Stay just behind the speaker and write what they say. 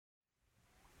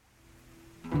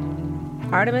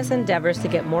Artemis endeavors to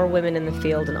get more women in the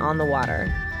field and on the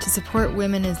water, to support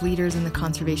women as leaders in the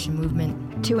conservation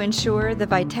movement, to ensure the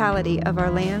vitality of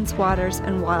our lands, waters,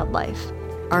 and wildlife.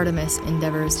 Artemis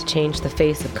endeavors to change the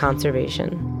face of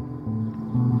conservation.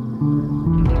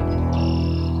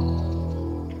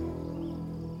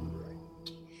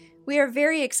 We are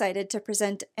very excited to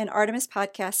present an Artemis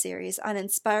podcast series on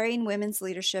inspiring women's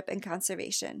leadership and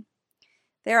conservation.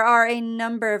 There are a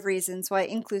number of reasons why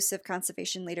inclusive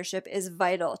conservation leadership is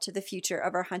vital to the future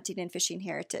of our hunting and fishing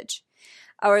heritage.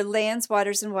 Our lands,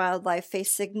 waters, and wildlife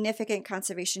face significant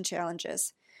conservation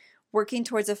challenges. Working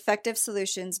towards effective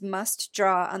solutions must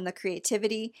draw on the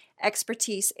creativity,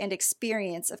 expertise, and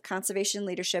experience of conservation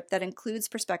leadership that includes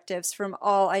perspectives from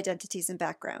all identities and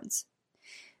backgrounds.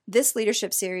 This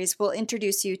leadership series will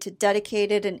introduce you to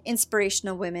dedicated and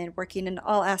inspirational women working in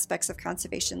all aspects of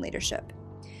conservation leadership.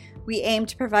 We aim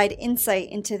to provide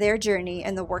insight into their journey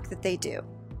and the work that they do.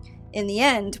 In the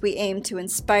end, we aim to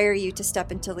inspire you to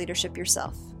step into leadership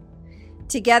yourself.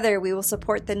 Together, we will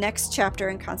support the next chapter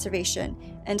in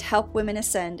conservation and help women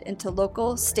ascend into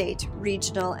local, state,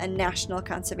 regional, and national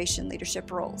conservation leadership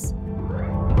roles.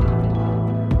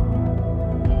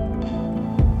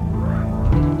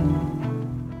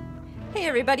 Hey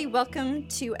everybody, welcome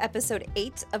to episode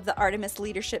 8 of the Artemis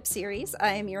Leadership Series.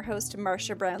 I am your host,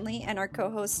 Marcia Brownlee, and our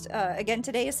co-host again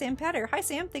today is Sam Patter. Hi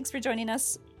Sam, thanks for joining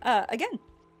us again.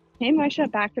 Hey Marcia,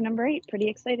 back for number 8. Pretty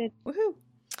excited. Woohoo!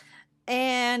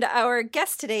 And our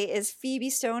guest today is Phoebe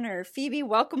Stoner. Phoebe,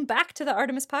 welcome back to the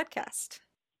Artemis podcast.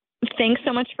 Thanks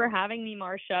so much for having me,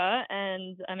 Marcia,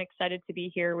 and I'm excited to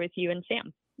be here with you and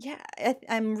Sam. Yeah,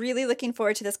 I'm really looking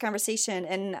forward to this conversation.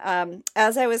 And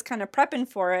as I was kind of prepping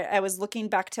for it, I was looking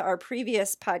back to our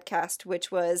previous podcast,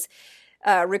 which was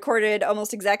recorded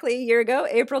almost exactly a year ago,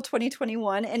 April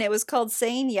 2021, and it was called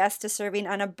Saying Yes to Serving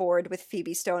on a Board with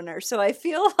Phoebe Stoner. So I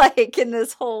feel like in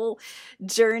this whole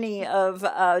journey of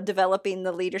developing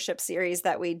the leadership series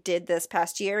that we did this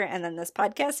past year and then this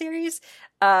podcast series,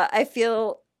 I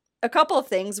feel a couple of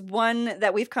things. One,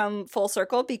 that we've come full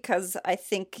circle because I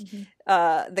think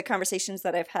the conversations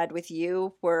that I've had with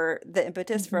you were the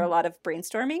impetus for a lot of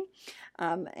brainstorming.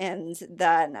 And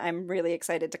that I'm really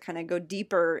excited to kind of go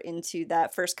deeper into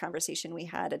that first conversation we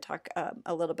had and talk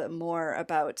a little bit more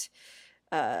about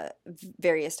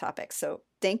various topics. So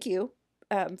thank you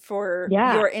for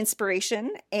your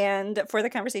inspiration and for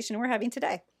the conversation we're having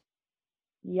today.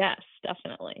 Yes,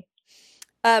 definitely.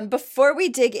 Before we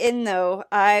dig in, though,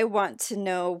 I want to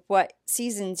know what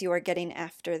seasons you are getting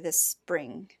after this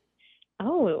spring.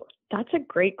 Oh, that's a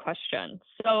great question.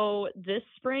 So this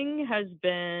spring has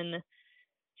been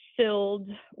filled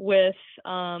with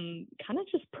kind of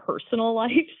just personal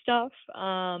life stuff.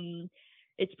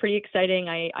 It's pretty exciting.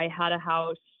 I had a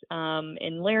house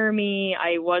in Laramie.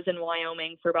 I was in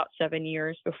Wyoming for about 7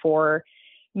 years before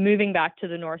moving back to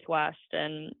the Northwest,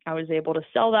 and I was able to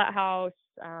sell that house.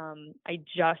 I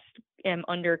just am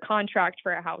under contract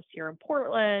for a house here in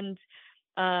Portland.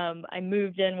 I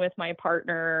moved in with my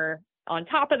partner on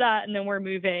top of that, and then we're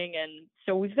moving. And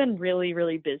so we've been really,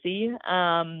 really busy.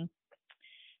 I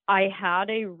had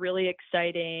a really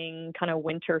exciting kind of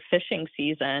winter fishing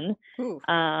season.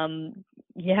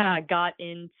 Got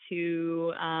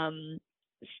into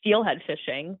steelhead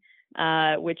fishing,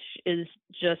 which is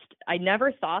just, I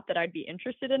never thought that I'd be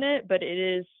interested in it, but it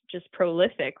is just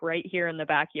prolific right here in the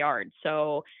backyard.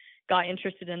 So got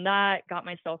interested in that, got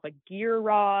myself a gear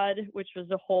rod, which was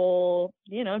a whole,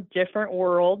 different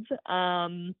world.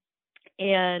 And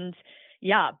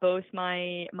yeah, both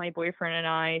my boyfriend and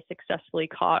I successfully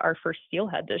caught our first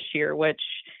steelhead this year, which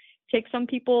takes some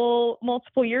people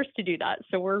multiple years to do that.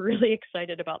 So we're really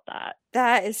excited about that.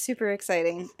 That is super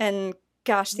exciting. And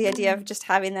gosh, the idea of just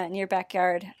having that in your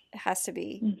backyard has to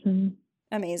be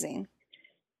amazing.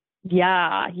 Yeah,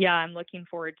 I'm looking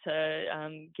forward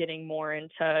to getting more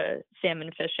into salmon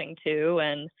fishing too,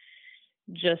 and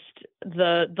just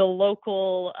the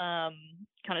local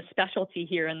kind of specialty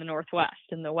here in the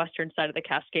Northwest and the western side of the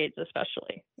Cascades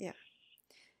especially. Yeah.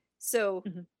 So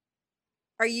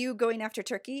are you going after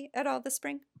turkey at all this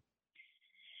spring?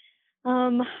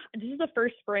 This is the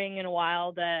first spring in a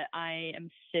while that I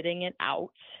am sitting it out.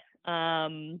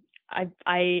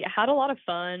 I had a lot of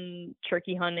fun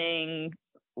turkey hunting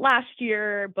last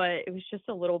year, but it was just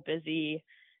a little busy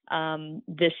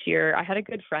this year. I had a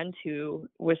good friend who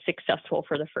was successful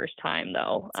for the first time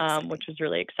though, which was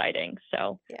really exciting.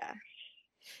 So yeah.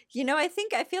 I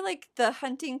feel like the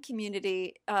hunting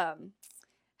community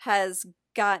has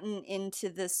gotten into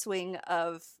the swing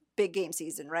of big game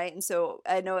season, right? And so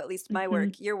I know at least my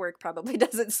work, your work probably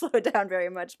doesn't slow down very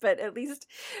much, but at least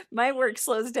my work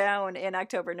slows down in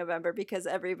October, November, because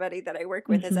everybody that I work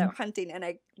with is out hunting. And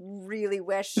I really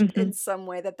wish in some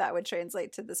way that would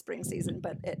translate to the spring season,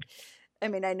 but I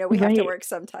mean, I know we have to work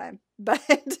sometime, but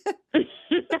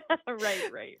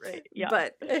right. Yeah.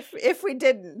 But if we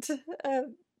didn't,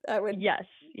 I would yes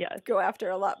go after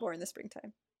a lot more in the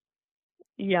springtime.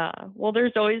 Yeah. Well,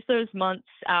 there's always those months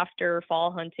after fall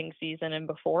hunting season and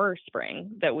before spring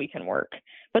that we can work.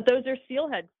 But those are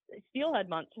steelhead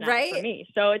months now for me.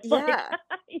 So it's like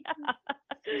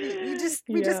we just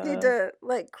need to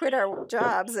like quit our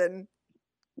jobs and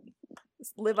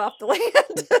live off the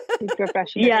land.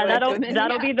 Professional. Yeah,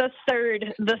 that'll be the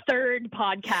third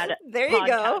podcast. There you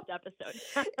go. Episode.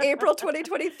 April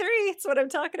 2023. That's what I'm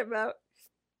talking about.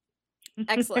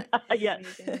 Excellent. Yes.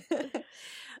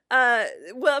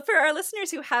 Well, for our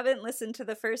listeners who haven't listened to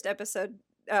the first episode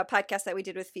podcast that we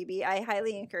did with Phoebe, I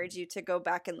highly encourage you to go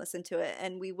back and listen to it,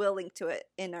 and we will link to it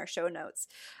in our show notes.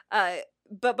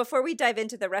 But before we dive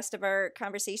into the rest of our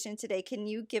conversation today, can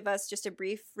you give us just a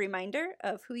brief reminder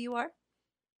of who you are?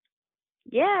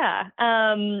 Yeah.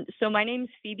 So my name's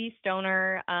Phoebe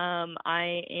Stoner.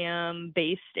 I am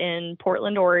based in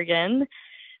Portland, Oregon,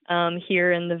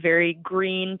 here in the very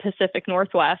green Pacific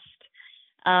Northwest.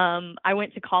 I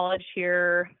went to college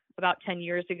here about 10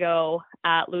 years ago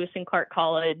at Lewis and Clark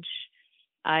College.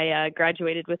 I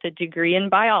graduated with a degree in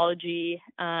biology,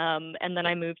 and then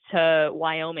I moved to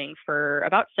Wyoming for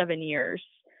about 7 years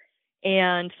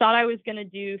and thought I was going to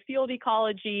do field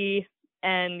ecology,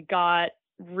 and got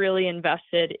really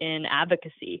invested in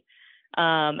advocacy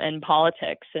and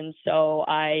politics. And so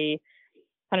I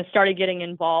kind of started getting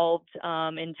involved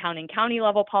in town and county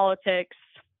level politics,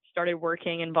 started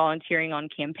working and volunteering on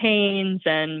campaigns,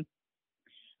 and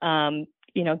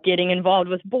getting involved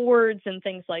with boards and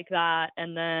things like that.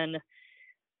 And then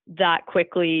that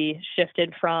quickly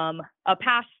shifted from a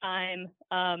pastime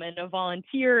and a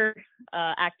volunteer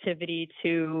activity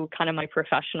to kind of my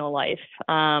professional life.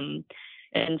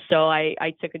 And so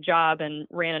I took a job and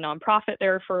ran a nonprofit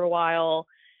there for a while,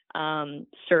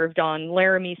 served on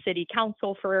Laramie City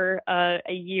Council for a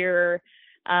year.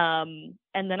 And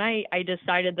then I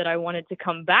decided that I wanted to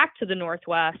come back to the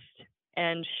Northwest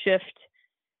and shift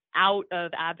out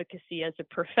of advocacy as a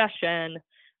profession,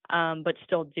 but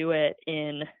still do it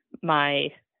in my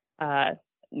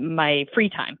free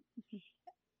time.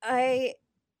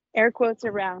 Air quotes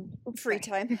around free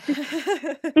time.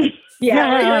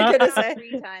 Yeah, what you were gonna say.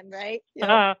 Free time, right?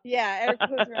 Yeah, air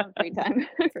quotes around free time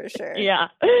for sure. Yeah,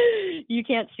 you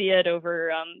can't see it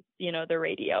over the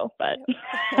radio, but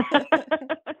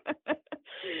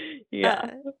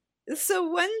yeah. So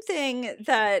one thing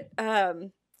that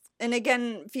and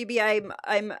again, Phoebe, I'm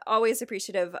always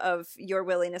appreciative of your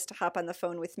willingness to hop on the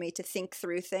phone with me to think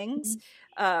through things.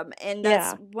 And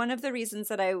that's one of the reasons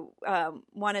that I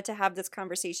wanted to have this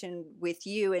conversation with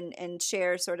you and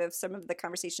share sort of some of the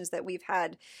conversations that we've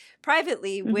had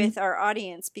privately with our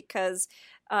audience, because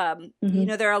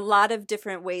there are a lot of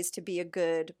different ways to be a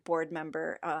good board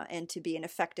member and to be an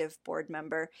effective board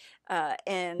member.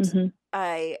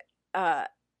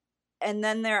 And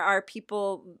then there are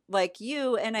people like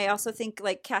you, and I also think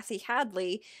like Kathy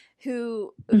Hadley,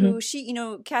 who she,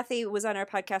 Kathy was on our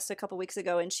podcast a couple weeks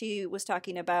ago, and she was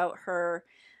talking about her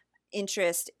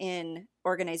interest in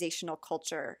organizational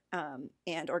culture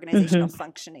and organizational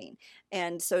functioning.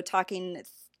 And so talking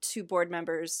to board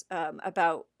members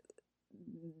about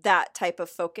that type of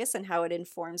focus and how it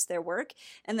informs their work,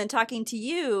 and then talking to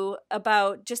you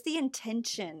about just the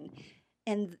intention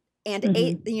and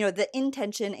the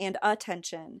intention and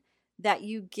attention that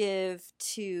you give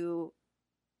to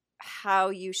how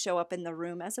you show up in the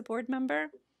room as a board member,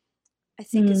 I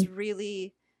think is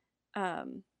really,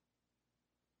 I'm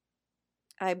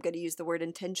going to use the word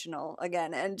intentional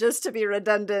again, and just to be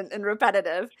redundant and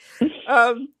repetitive.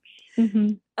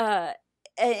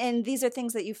 And these are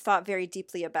things that you've thought very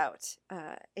deeply about.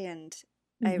 And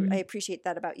I appreciate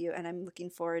that about you. And I'm looking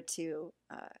forward to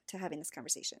having this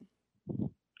conversation.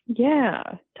 Yeah,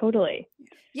 totally.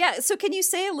 Yeah. So can you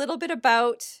say a little bit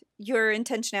about your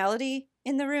intentionality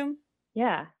in the room?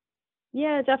 Yeah,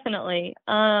 definitely.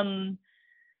 And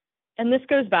this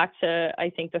goes back to, I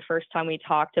think, the first time we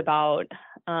talked about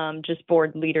just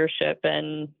board leadership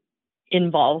and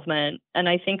involvement. And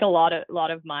I think a lot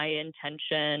of my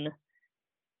intention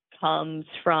comes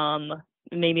from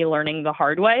maybe learning the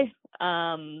hard way.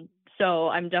 So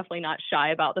I'm definitely not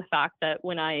shy about the fact that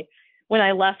when I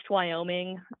left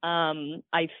Wyoming,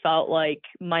 I felt like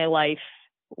my life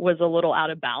was a little out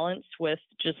of balance with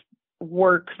just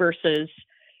work versus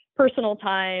personal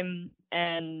time.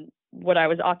 and what I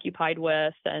was occupied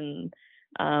with, and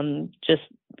just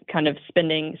kind of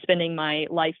spending my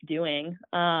life doing.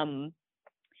 And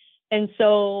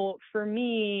so for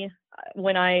me,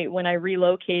 when I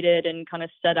relocated and kind of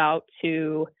set out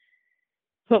to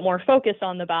put more focus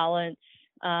on the balance,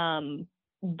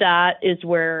 that is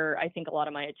where I think a lot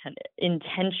of my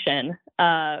intention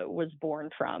was born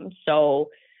from. So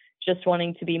just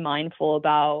wanting to be mindful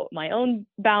about my own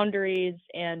boundaries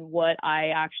and what I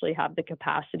actually have the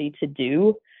capacity to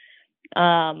do.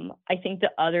 I think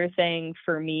the other thing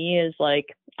for me is like,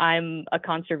 I'm a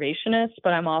conservationist,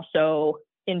 but I'm also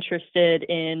interested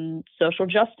in social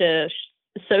justice.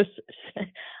 So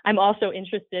I'm also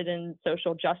interested in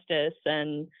social justice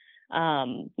and,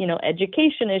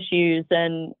 education issues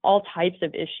and all types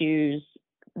of issues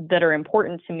that are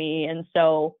important to me. And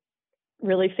so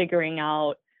really figuring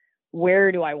out,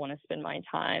 where do I want to spend my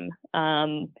time?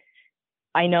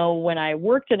 I know when I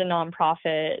worked at a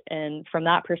nonprofit, and from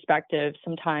that perspective,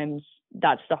 sometimes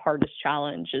that's the hardest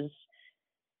challenge, is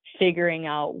figuring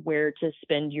out where to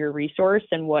spend your resource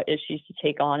and what issues to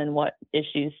take on and what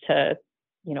issues to,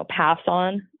 pass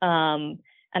on.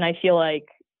 And I feel like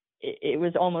it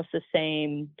was almost the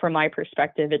same from my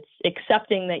perspective. It's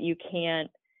accepting that you can't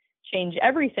change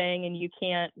everything and you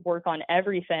can't work on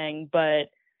everything, but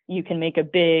you can make a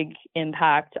big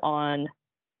impact on,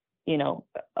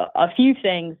 a few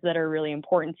things that are really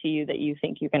important to you that you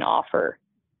think you can offer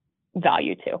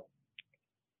value to.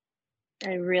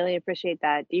 I really appreciate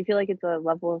that. Do you feel like it's a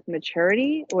level of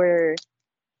maturity, or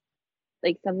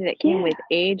like something that came with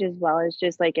age, as well as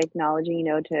just like acknowledging,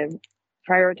 to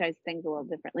prioritize things a little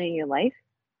differently in your life?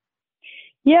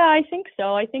 Yeah, I think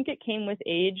so. I think it came with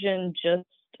age and just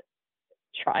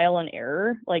trial and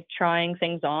error, like trying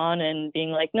things on and being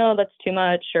like, no, that's too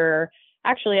much, or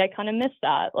actually I kind of miss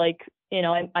that. Like,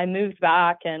 I moved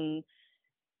back and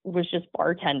was just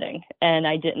bartending, and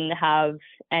I didn't have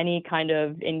any kind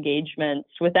of engagements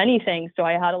with anything. So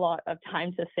I had a lot of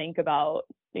time to think about,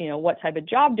 what type of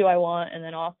job do I want? And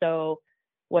then also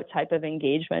what type of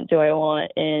engagement do I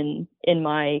want in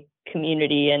my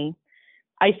community? And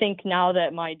I think now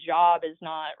that my job is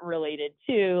not related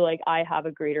to, like, I have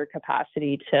a greater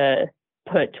capacity to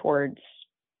put towards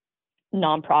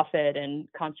nonprofit and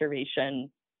conservation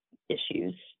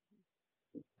issues.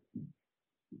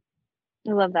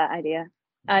 I love that idea.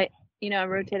 I'm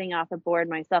rotating off a board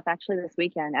myself actually this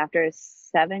weekend after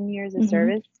 7 years of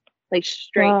service, like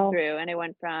straight through. And I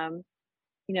went from,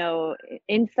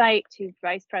 insight to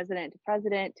vice president to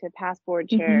president to past board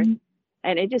chair.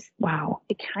 And it just,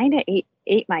 it kind of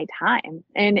ate my time.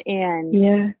 And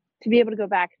to be able to go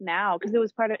back now, because it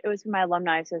was for my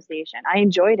alumni association. I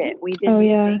enjoyed it. We did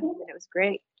things and it was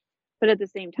great. But at the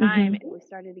same time, we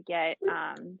started to get,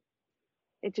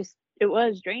 it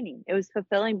was draining. It was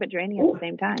fulfilling, but draining at the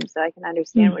same time. So I can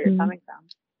understand where you're coming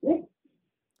from.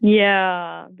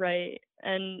 Yeah, right.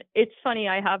 And it's funny,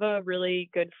 I have a really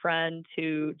good friend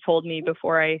who told me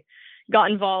before I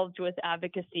got involved with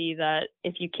advocacy that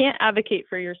if you can't advocate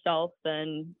for yourself,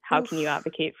 then how can you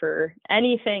advocate for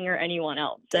anything or anyone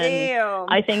else? Damn.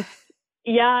 And I think,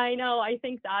 I know. I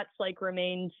think that's like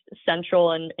remained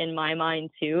central in my mind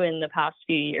too in the past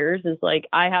few years, is like,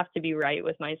 I have to be right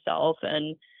with myself,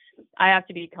 and I have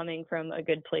to be coming from a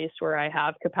good place where I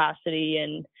have capacity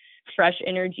and fresh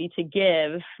energy to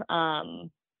give,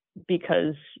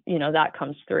 because, that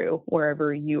comes through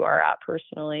wherever you are at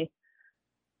personally.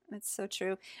 That's so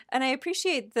true. And I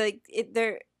appreciate they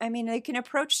can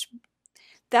approach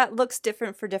that looks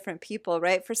different for different people,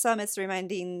 right? For some, it's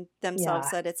reminding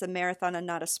themselves that it's a marathon and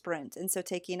not a sprint. And so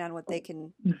taking on what they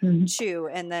can chew.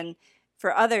 And then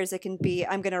for others, it can be,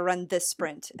 I'm going to run this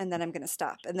sprint and then I'm going to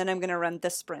stop. And then I'm going to run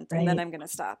this sprint and then I'm going to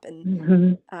stop.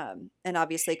 And, and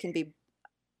obviously it can be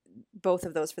both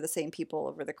of those for the same people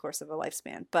over the course of a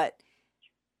lifespan, but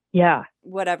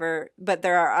whatever, but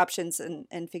there are options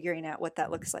in figuring out what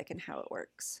that looks like and how it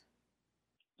works.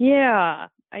 Yeah,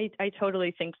 I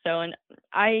totally think so. And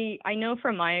I know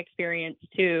from my experience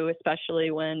too,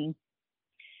 especially when,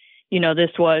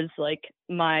 this was like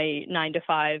my 9 to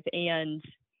 5 and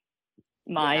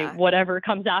my whatever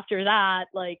comes after that,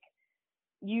 like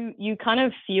you kind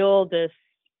of feel this,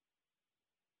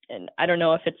 and I don't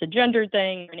know if it's a gender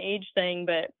thing or an age thing,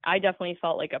 but I definitely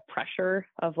felt like a pressure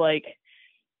of like,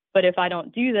 but if I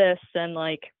don't do this, then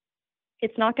like,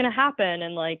 it's not going to happen.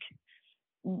 And like,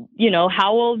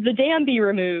 how will the dam be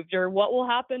removed, or what will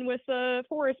happen with the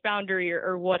forest boundary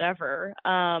or whatever.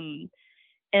 And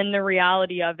the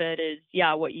reality of it is,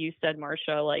 what you said,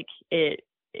 Marcia, like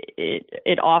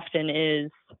it often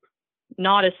is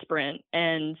not a sprint,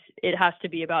 and it has to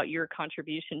be about your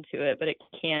contribution to it, but it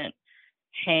can't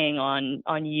hang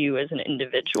on you as an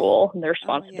individual and the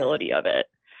responsibility of it.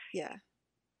 Yeah.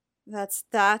 That's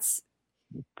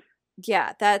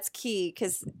key,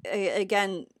 because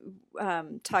again,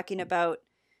 talking about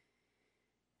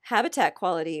habitat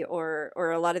quality or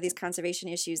a lot of these conservation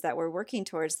issues that we're working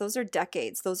towards, those are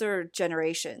decades, those are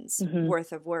generations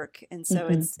worth of work. And so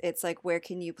it's like, where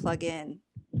can you plug in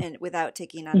and without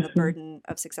taking on the burden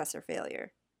of success or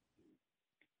failure?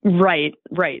 Right.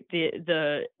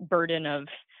 The burden of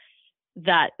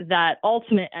that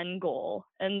ultimate end goal.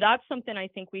 And that's something I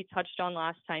think we touched on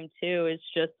last time too, is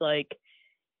just like,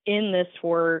 in this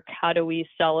work, how do we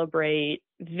celebrate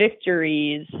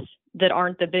victories that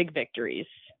aren't the big victories?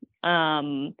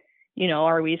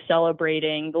 Are we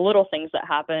celebrating the little things that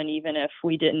happen, even if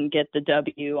we didn't get the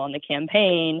W on the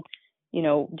campaign?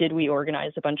 Did we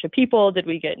organize a bunch of people? Did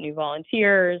we get new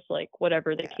volunteers? Like,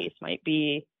 whatever the case might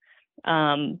be.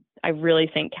 I really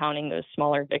think counting those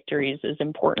smaller victories is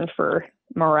important for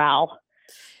morale.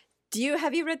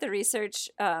 Have you read the research?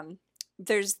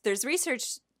 There's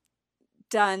research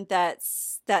done that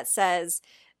says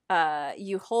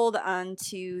you hold on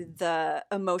to the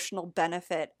emotional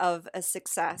benefit of a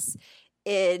success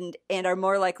and are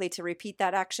more likely to repeat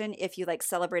that action if you like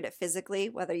celebrate it physically,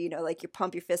 whether you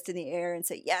pump your fist in the air and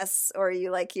say yes, or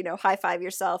you high five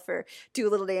yourself or do a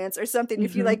little dance or something.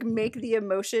 If you make the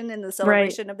emotion and the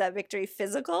celebration of that victory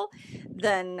physical,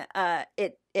 then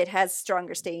it has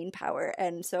stronger staying power.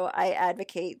 And so I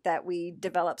advocate that we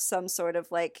develop some sort of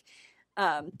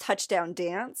touchdown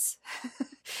dance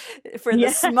for the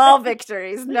small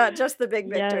victories, not just the big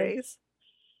victories.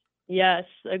 Yes,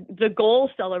 the goal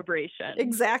celebration.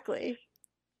 Exactly.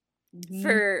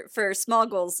 For small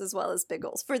goals as well as big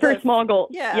goals. For small goals.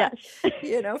 Yeah.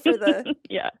 Yes. For the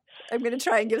yeah. I'm going to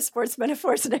try and give sports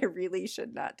metaphors, and I really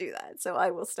should not do that. So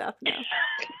I will stop now.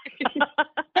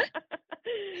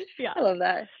 Yeah. I love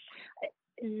that.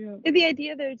 Yeah. The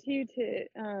idea though too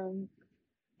to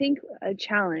think a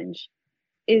challenge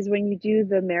is when you do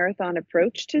the marathon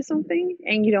approach to something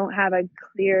and you don't have a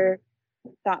clear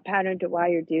thought pattern to why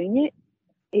you're doing it.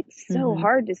 It's so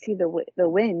hard to see the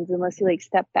wins unless you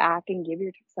step back and give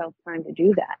yourself time to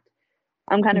do that.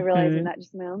 I'm kind of realizing that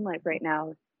just in my own life right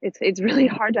now. It's really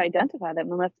hard to identify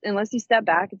them unless you step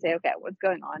back and say, okay, what's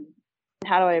going on?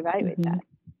 How do I evaluate that?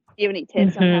 Do you have any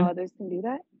tips on how others can do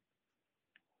that?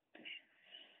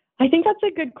 I think that's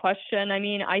a good question. I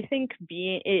mean, I think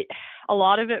a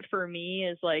lot of it for me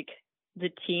is the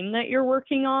team that you're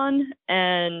working on,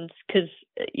 and because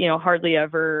hardly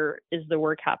ever is the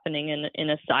work happening in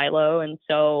a silo. And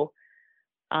so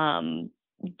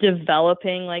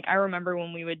developing, I remember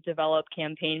when we would develop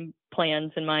campaign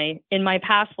plans in my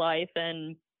past life,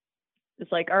 and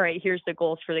it's all right, here's the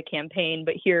goals for the campaign,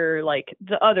 but here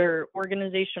the other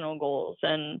organizational goals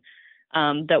and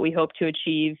that we hope to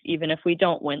achieve even if we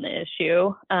don't win the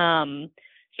issue.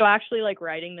 So actually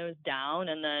writing those down,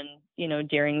 and then,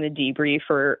 during the debrief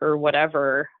or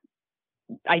whatever,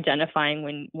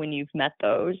 identifying when you've met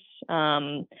those.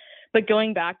 But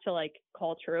going back to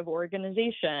culture of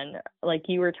organization, like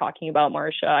you were talking about,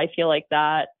 Marcia, I feel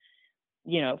that,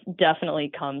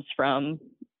 definitely comes from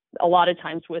a lot of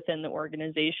times within the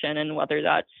organization, and whether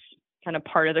that's kind of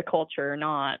part of the culture or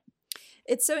not.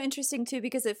 It's so interesting too,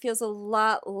 because it feels a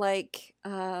lot like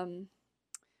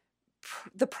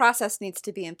the process needs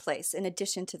to be in place in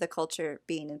addition to the culture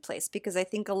being in place, because I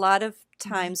think a lot of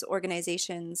times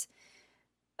organizations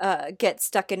get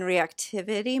stuck in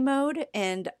reactivity mode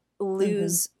and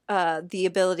lose the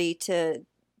ability to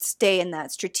stay in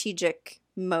that strategic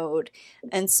mode.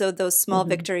 And so those small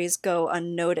victories go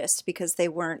unnoticed because they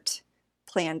weren't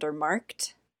planned or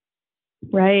marked.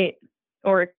 Right.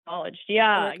 Or acknowledged.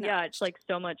 Yeah. Yeah. It's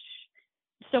so much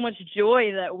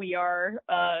joy that we are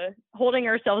holding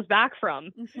ourselves back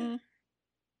from.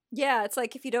 Yeah, it's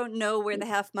if you don't know where the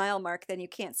half-mile mark, then you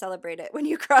can't celebrate it when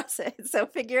you cross it. So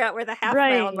figure out where the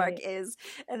half-mile mark is,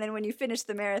 and then when you finish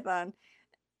the marathon,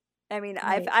 I mean,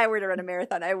 if I were to run a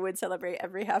marathon, I would celebrate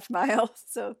every half mile.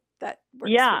 So that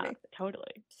works for me.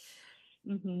 Totally.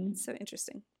 So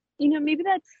interesting. Maybe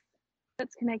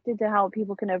that's connected to how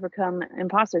people can overcome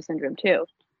imposter syndrome too.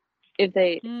 If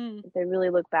they really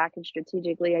look back and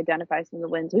strategically identify some of the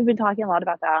wins. We've been talking a lot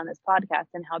about that on this podcast,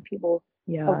 and how people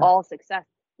of all success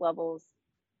levels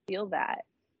feel that.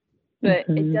 But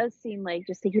it does seem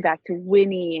just thinking back to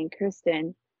Winnie and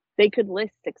Kristen, they could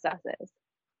list successes.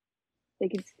 They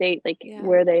could state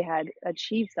where they had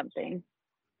achieved something.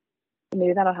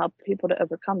 Maybe that'll help people to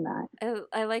overcome that.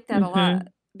 I like that a lot,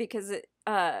 because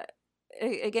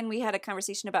again, we had a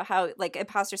conversation about how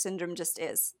imposter syndrome just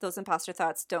is. Those imposter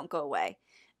thoughts don't go away.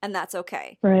 and that's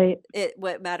okay. Right.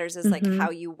 What matters is like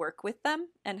how you work with them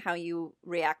and how you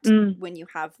react when you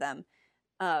have them.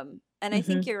 And I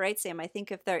think you're right, Sam. I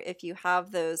think if you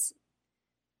have those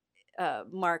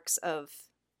marks of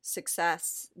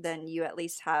success, then you at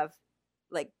least have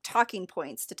like talking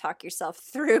points to talk yourself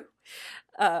through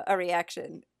a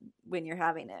reaction when you're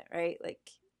having it, right? Like,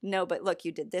 no, but look,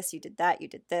 you did this, you did that, you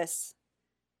did this.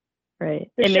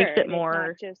 Right. It makes it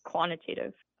more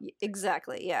quantitative.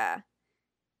 Exactly. Yeah.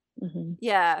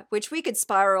 Yeah. Which we could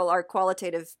spiral our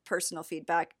qualitative personal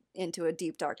feedback into a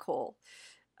deep, dark hole.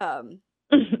 But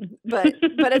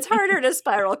it's harder to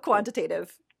spiral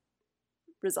quantitative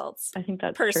results. I think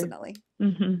that's personally.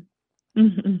 True.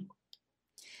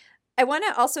 I want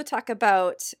to also talk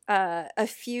about a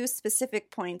few specific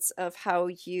points of how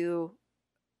you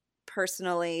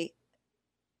personally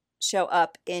show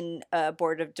up in a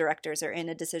board of directors or in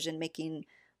a decision-making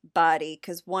body.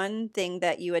 Because one thing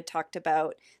that you had talked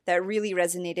about that really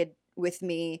resonated with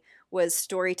me was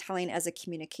storytelling as a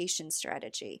communication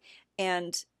strategy.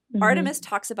 And Artemis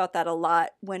talks about that a lot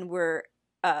when we're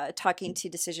talking to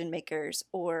decision makers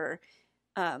or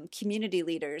community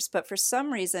leaders. But for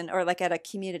some reason, or like at a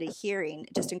community hearing,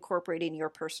 just incorporating your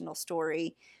personal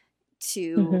story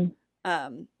to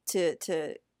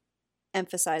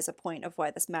emphasize a point of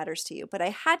why this matters to you. But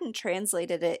I hadn't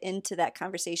translated it into that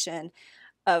conversation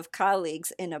of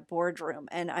colleagues in a boardroom.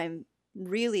 And I'm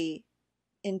really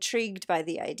intrigued by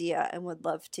the idea and would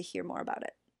love to hear more about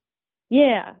it.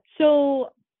 Yeah.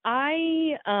 So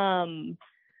I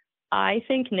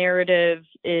think narrative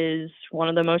is one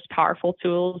of the most powerful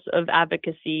tools of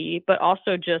advocacy, but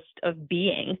also just of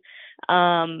being.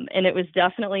 And it was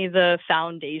definitely the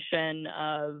foundation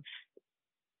of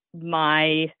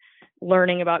my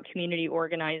learning about community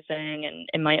organizing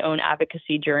and my own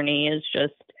advocacy journey is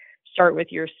just start with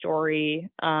your story.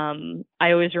 I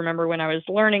always remember when I was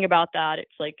learning about that,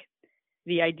 it's like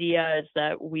the idea is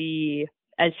that we,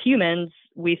 as humans,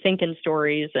 we think in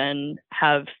stories and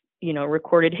have,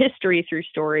 recorded history through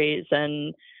stories,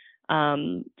 and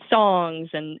songs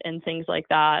and things like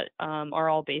that are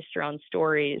all based around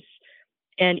stories.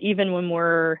 And even when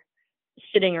we're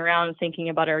sitting around thinking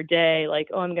about our day, like,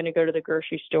 oh, I'm going to go to the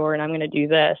grocery store and I'm going to do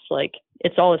this, like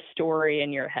it's all a story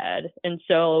in your head. And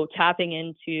so tapping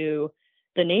into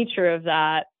the nature of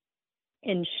that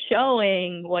and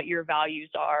showing what your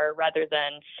values are rather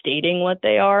than stating what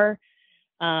they are,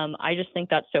 I just think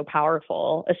that's so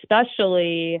powerful,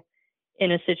 especially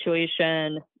in a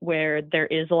situation where there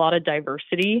is a lot of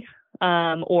diversity,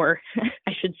 or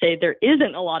I should say there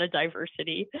isn't a lot of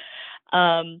diversity.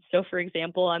 So for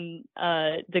example, I'm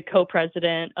the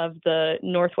co-president of the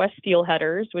Northwest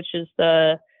Steelheaders, which is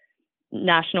the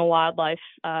National Wildlife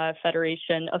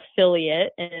Federation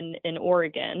affiliate in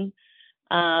Oregon.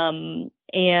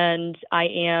 And I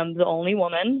am the only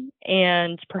woman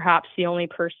and perhaps the only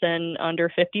person under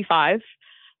 55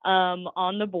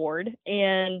 on the board.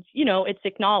 And, it's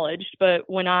acknowledged, but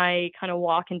when I kind of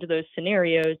walk into those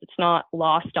scenarios, it's not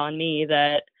lost on me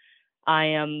that I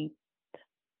am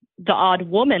the odd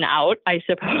woman out, I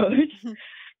suppose.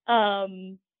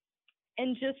 And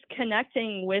just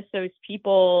connecting with those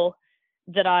people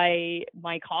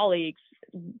my colleagues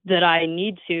that I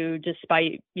need to,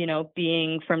 despite,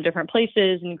 being from different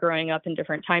places and growing up in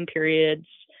different time periods.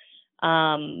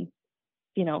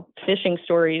 Fishing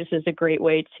stories is a great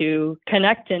way to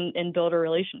connect and build a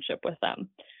relationship with them.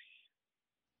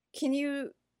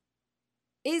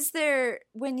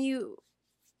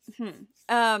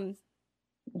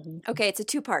 Okay, it's a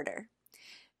two-parter.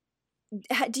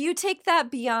 Do you take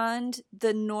that beyond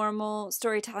the normal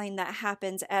storytelling that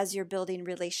happens as you're building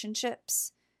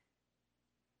relationships?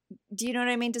 Do you know what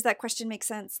I mean? Does that question make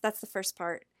sense? That's the first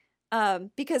part.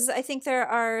 Because I think there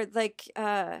are the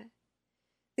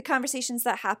conversations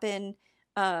that happen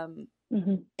in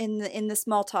the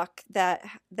small talk that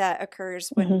occurs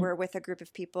when we're with a group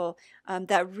of people,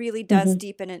 that really does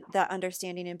deepen that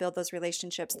understanding and build those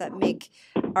relationships that make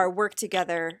our work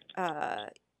together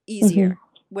easier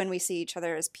when we see each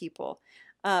other as people.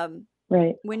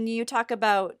 Right. When you talk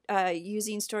about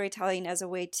using storytelling as a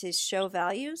way to show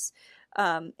values,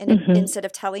 and instead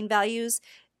of telling values,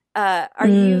 are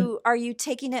you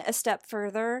taking it a step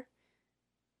further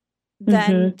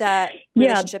than that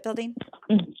relationship building?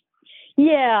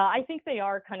 Yeah, I think they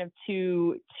are kind of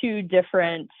two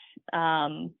different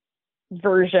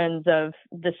versions of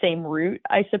the same root,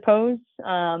 I suppose.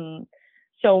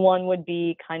 So one would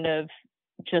be kind of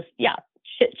just,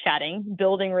 chit-chatting,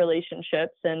 building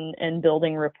relationships and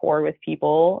building rapport with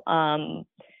people.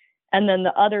 And then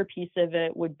the other piece of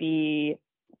it would be,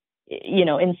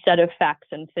 instead of facts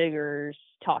and figures,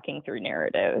 talking through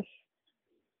narrative.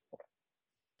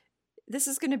 this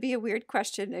is going to be a weird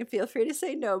question, and feel free to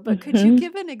say no, but could you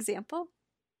give an example?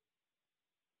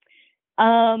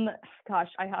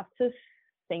 Gosh, I have to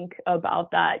think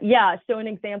about that. Yeah. So an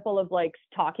example of like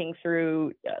talking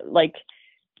through like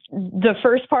the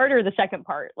first part or the second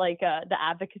part, like the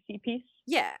advocacy piece.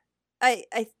 Yeah.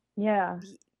 Yeah.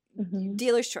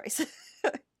 Dealer's choice.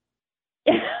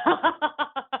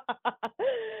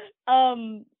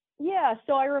 Yeah.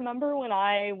 So I remember when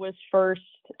I was first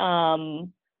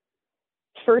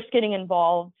getting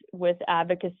involved with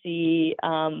advocacy,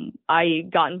 I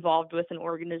got involved with an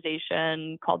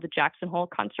organization called the Jackson Hole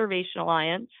Conservation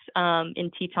Alliance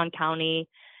in Teton County.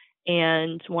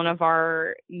 And one of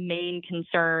our main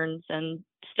concerns, and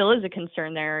still is a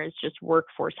concern there, is just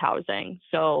workforce housing.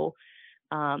 So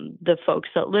the folks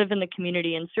that live in the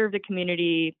community and serve the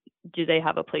community, do they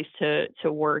have a place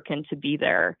to work and to be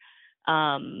there?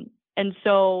 And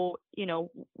so, you know,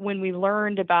 when we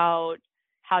learned about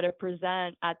how to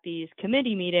present at these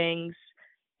committee meetings,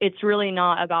 it's really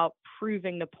not about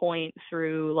proving the point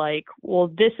through like, well,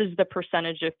 this is the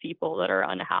percentage of people that are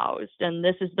unhoused, and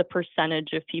this is the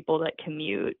percentage of people that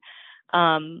commute.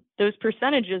 Those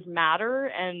percentages matter.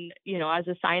 And, you know, as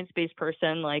a science-based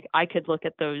person, like I could look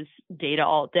at those data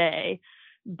all day,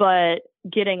 but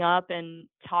getting up and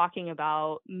talking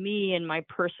about me and my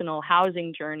personal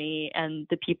housing journey and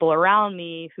the people around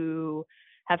me who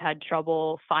have had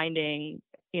trouble finding,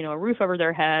 you know, a roof over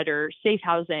their head or safe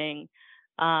housing,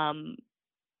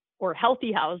 or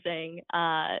healthy housing,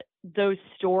 those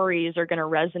stories are going to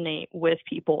resonate with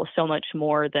people so much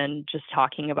more than just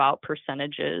talking about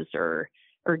percentages or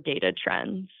data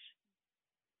trends.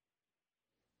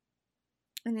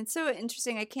 And it's so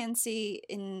interesting. I can see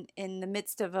in the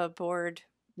midst of a board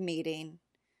meeting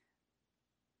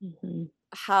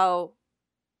how,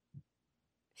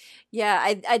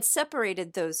 yeah, I'd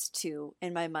separated those two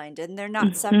in my mind, and they're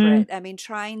not separate. I mean,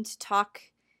 trying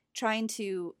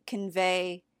to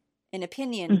convey an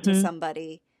opinion to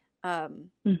somebody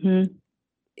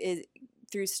is,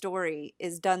 through story,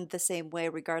 is done the same way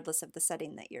regardless of the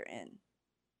setting that you're in.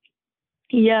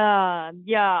 Yeah.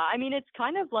 I mean, it's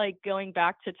kind of like going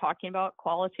back to talking about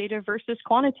qualitative versus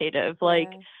quantitative.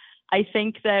 Like, I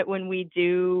think that when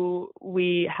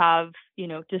we have, you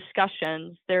know,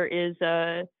 discussions, there is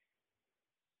a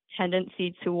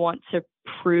tendency to want to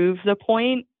prove the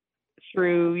point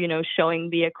through, you know, showing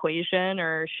the equation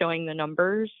or showing the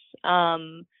numbers.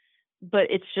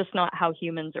 But it's just not how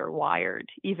humans are wired,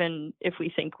 even if we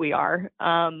think we are.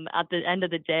 At the end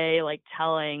of the day, like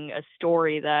telling a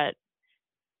story that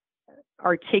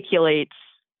articulates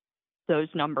those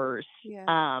numbers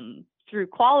through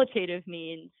qualitative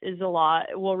means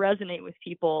will resonate with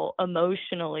people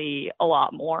emotionally a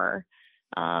lot more,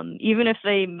 even if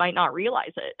they might not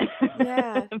realize it.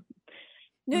 Yeah.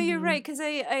 No, you're right. Because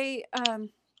I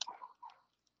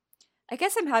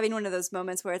guess I'm having one of those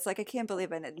moments where it's like, I can't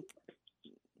believe I didn't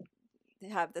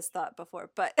have this thought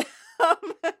before, but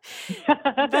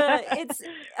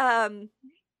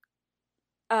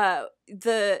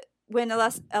when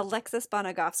Alexis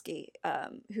Bonagovsky,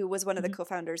 who was one of the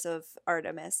co-founders of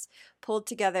Artemis, pulled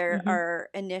together our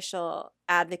initial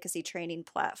advocacy training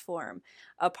platform,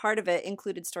 a part of it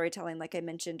included storytelling, like I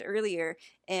mentioned earlier.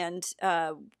 And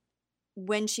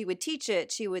when she would teach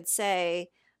it, she would say,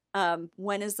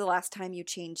 when is the last time you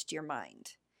changed your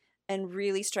mind? And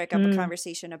really strike up a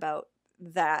conversation about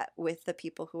that with the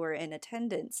people who are in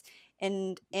attendance.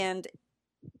 And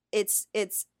it's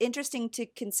interesting to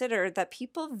consider that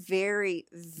people very,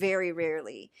 very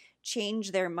rarely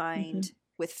change their mind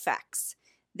with facts.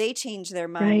 They change their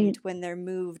mind when they're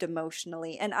moved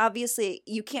emotionally. And obviously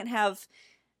you can't have,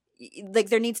 like,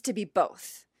 there needs to be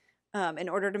both. In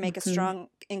order to make a strong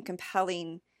and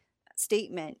compelling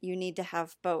statement, you need to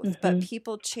have both. But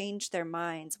people change their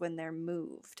minds when they're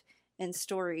moved, and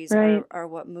stories are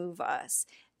what move us.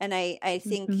 And I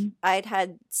think I'd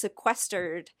had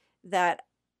sequestered that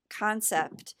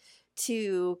concept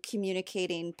to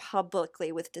communicating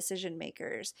publicly with decision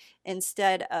makers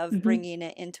instead of bringing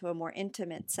it into a more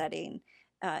intimate setting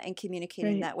and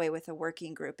communicating that way with a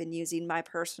working group, and using my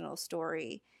personal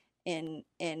story in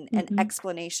an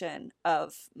explanation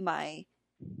of my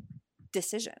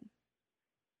decision.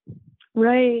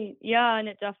 Right. Yeah. And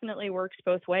it definitely works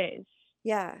both ways.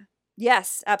 Yeah.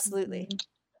 Yes, absolutely.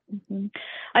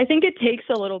 I think it takes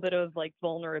a little bit of like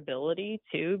vulnerability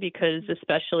too, because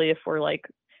especially if we're like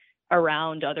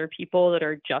around other people that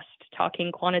are just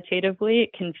talking quantitatively,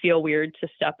 it can feel weird to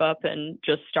step up and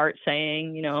just start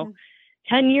saying, you know,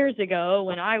 10 years ago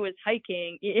when I was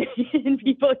hiking, and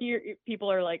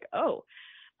people are like, oh,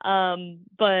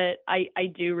 but I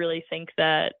do really think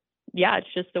that yeah,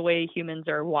 it's just the way humans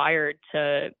are wired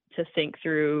to think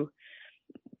through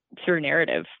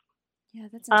narrative. Yeah,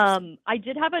 that's interesting. I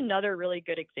did have another really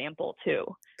good example too.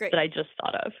 Great. That I just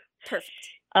thought of. Perfect.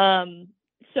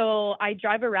 So I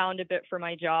drive around a bit for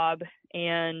my job,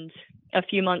 and a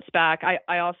few months back,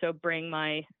 I also bring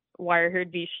my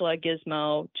wire-haired Vizsla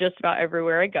Gizmo just about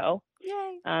everywhere I go.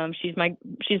 Yay.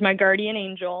 She's my guardian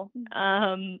angel.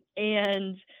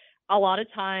 And a lot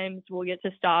of times we'll get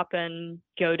to stop and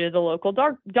go to the local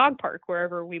dog park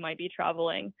wherever we might be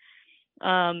traveling.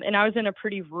 And I was in a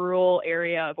pretty rural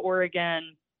area of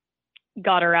Oregon,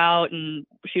 got her out, and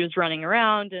she was running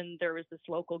around, and there was this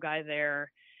local guy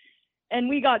there. And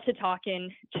we got to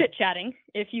talking, chit-chatting,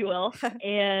 if you will.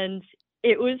 And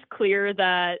it was clear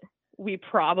that we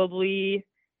probably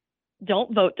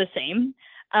don't vote the same.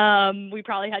 We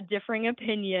probably had differing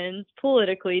opinions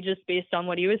politically just based on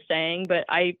what he was saying, but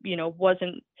I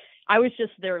was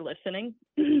just there listening.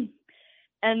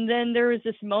 And then there was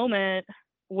this moment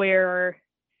where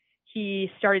he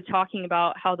started talking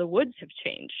about how the woods have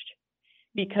changed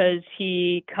because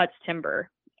he cuts timber,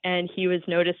 and he was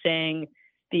noticing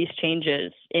these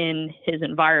changes in his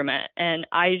environment. And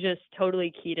I just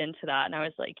totally keyed into that. And I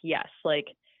was like, yes, like,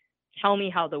 tell me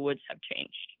how the woods have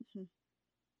changed.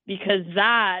 Because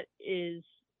that is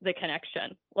the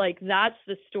connection. Like, that's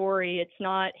the story. It's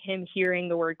not him hearing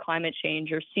the word climate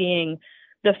change or seeing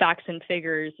the facts and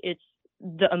figures. It's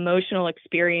the emotional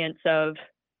experience of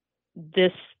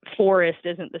this forest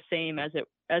isn't the same as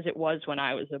it was when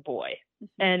I was a boy.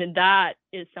 And that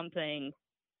is something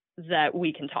that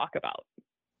we can talk about.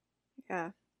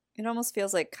 Yeah. It almost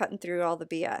feels like cutting through all the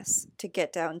BS to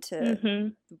get down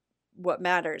to what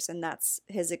matters, and that's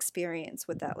his experience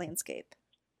with that landscape.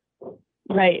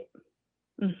 Right.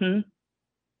 And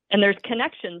there's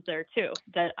connections there too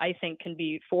that I think can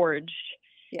be forged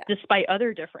despite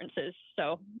other differences.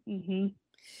 So,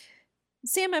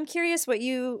 Sam, I'm curious what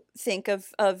you think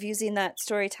of using that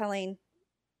storytelling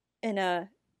in a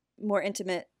more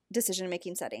intimate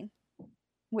decision-making setting.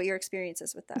 What your experience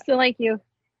is with that. So like you.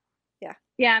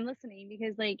 Yeah, I'm listening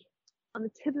because, like, on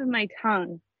the tip of my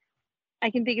tongue,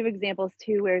 I can think of examples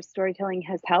too where storytelling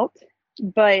has helped,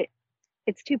 but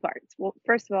it's two parts. Well,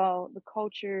 first of all, the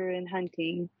culture in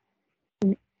hunting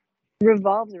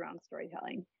revolves around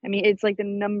storytelling. I mean, it's like the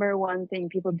number one thing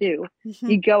people do.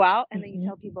 You go out and then you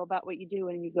tell people about what you do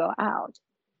when you go out.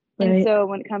 Right. And so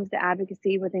when it comes to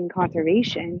advocacy within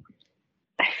conservation,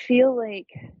 I feel like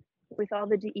with all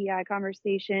the DEI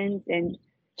conversations and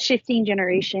shifting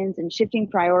generations and shifting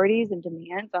priorities and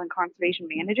demands on conservation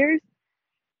managers,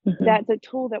 that's a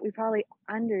tool that we probably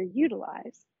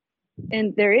underutilize.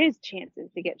 And there is chances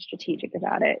to get strategic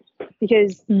about it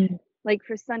because like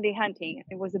for Sunday hunting,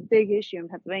 it was a big issue in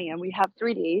Pennsylvania. We have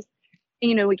 3 days,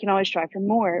 and, we can always strive for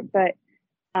more, but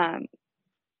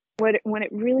when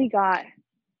it really got,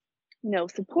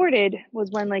 supported was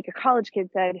when like a college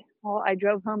kid said, well, I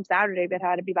drove home Saturday, but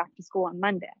had to be back to school on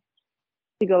Monday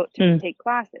to go to take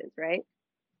classes, right?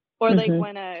 Or like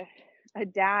when a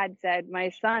dad said, my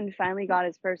son finally got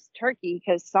his first turkey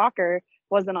because soccer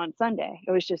wasn't on Sunday.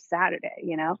 It was just Saturday,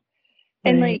 Right.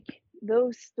 And like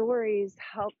those stories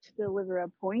helped deliver a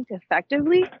point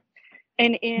effectively,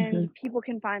 and people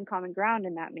can find common ground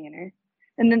in that manner.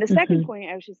 And then the second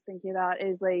point I was just thinking about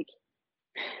is like,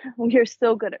 we are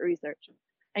so good at research.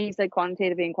 And you said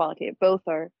quantitative and qualitative, both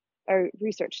are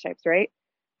research types, right?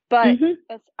 But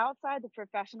us outside the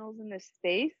professionals in this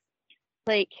space,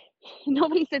 like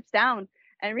nobody sits down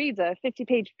and reads a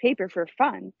 50-page paper for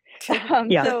fun.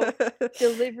 So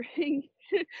delivering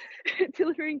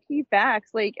key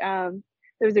facts, like there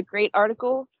was a great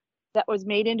article that was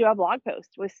made into a blog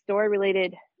post with a story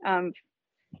related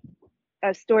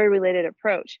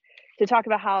approach to talk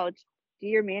about how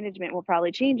deer management will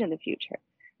probably change in the future.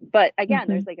 But again,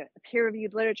 there's like a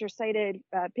peer-reviewed literature cited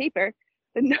paper,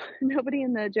 but nobody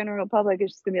in the general public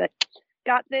is just gonna be like,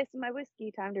 got this in my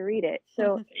whiskey, time to read it.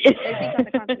 So I think on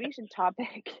the conservation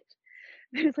topic,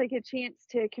 there's like a chance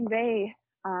to convey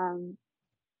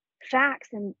facts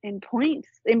and points,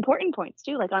 important points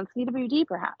too, like on CWD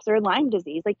perhaps, or Lyme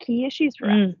disease, like key issues for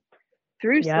us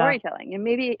through storytelling. And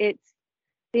maybe it's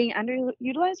being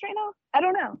underutilized right now. I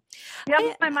don't know.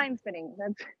 My mind spinning.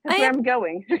 That's where I'm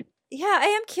going. Yeah, I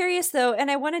am curious though, and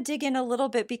I want to dig in a little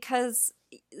bit because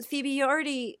Phoebe, you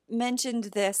already mentioned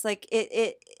this, like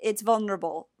it's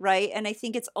vulnerable, right? And I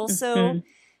think it's also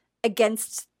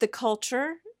against the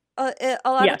culture a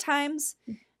lot of times,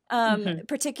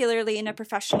 particularly in a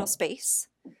professional space.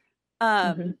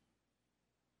 And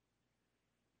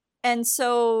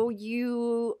so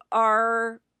you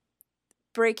are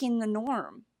breaking the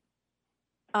norm.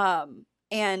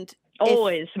 And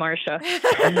Always, Marcia.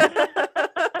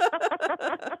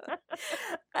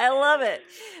 I love it.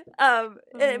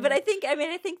 But I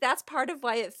think that's part of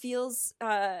why it feels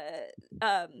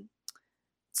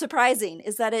surprising,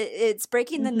 is that it's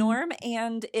breaking the norm,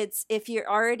 and it's, if you're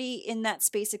already in that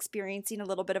space experiencing a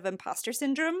little bit of imposter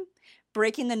syndrome,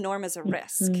 breaking the norm is a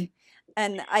risk.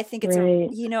 And I think it's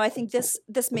I think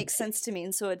this makes sense to me,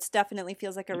 and so it definitely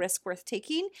feels like a risk worth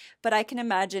taking, but I can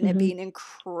imagine it being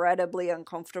incredibly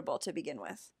uncomfortable to begin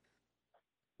with.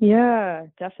 Yeah,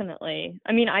 definitely.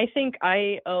 I mean, I think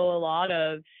I owe a lot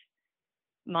of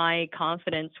my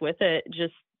confidence with it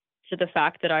just to the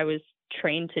fact that I was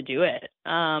trained to do it.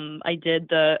 I did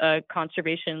the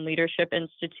Conservation Leadership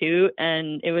Institute,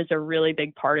 and it was a really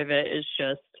big part of it is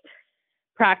just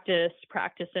practice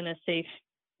in a safe,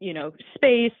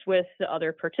 space with the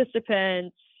other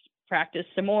participants, practice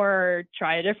some more,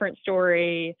 try a different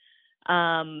story.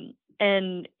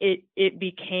 And it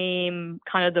became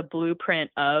kind of the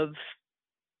blueprint of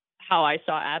how I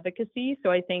saw advocacy.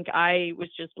 So I think I was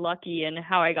just lucky in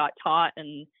how I got taught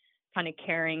and kind of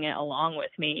carrying it along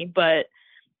with me. But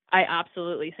I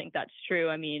absolutely think that's true.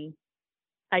 I mean,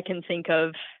 I can think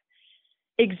of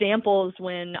examples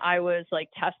when I was like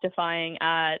testifying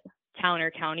at town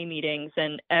or county meetings,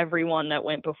 and everyone that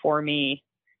went before me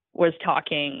was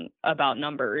talking about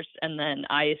numbers. And then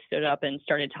I stood up and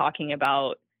started talking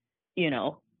about,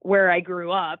 where I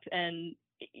grew up. And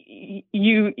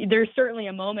there's certainly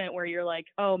a moment where you're like,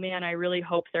 oh man, I really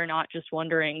hope they're not just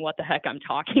wondering what the heck I'm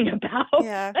talking about.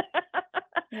 Yeah.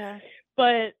 Yeah.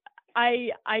 But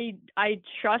I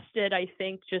trust it, I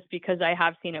think, just because I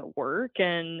have seen it work.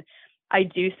 And I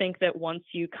do think that once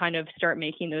you kind of start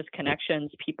making those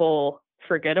connections, people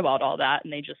forget about all that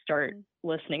and they just start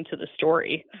listening to the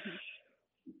story.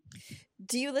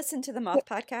 Do you listen to the Moth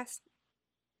podcast?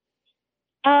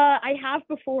 I have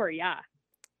before, yeah.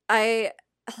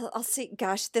 I'll see.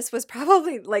 Gosh, this was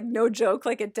probably like no joke,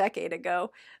 like a decade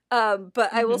ago.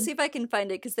 But I will see if I can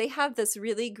find it, because they have this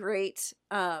really great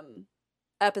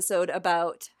episode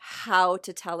about how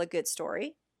to tell a good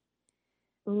story.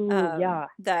 Yeah.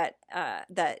 That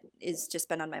is just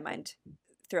been on my mind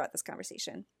throughout this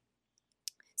conversation.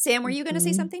 Sam, were you going to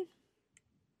say something?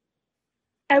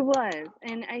 I was,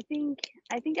 and I think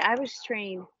I was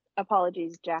trained.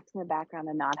 Apologies, Jack's in the background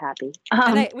and not happy.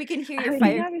 And we can hear your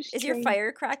fire. Is your trained...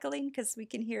 fire crackling? Because we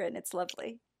can hear it and it's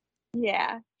lovely.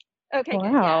 Yeah. Okay. Wow.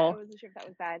 Good. Yeah, I wasn't sure if that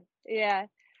was bad. Yeah.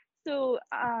 So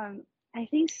I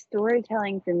think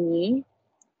storytelling for me.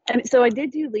 So I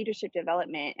did do leadership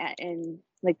development in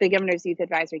like the Governor's Youth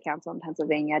Advisory Council in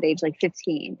Pennsylvania at age like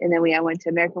 15, and then I went to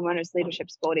American Women's Leadership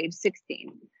School at age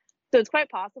 16. So it's quite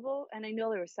possible, and I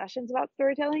know there were sessions about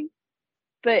storytelling,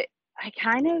 but I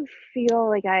kind of feel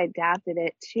like I adapted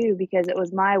it too, because it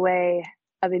was my way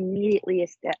of immediately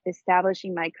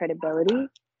establishing my credibility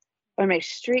or my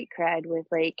street cred with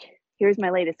like, here's my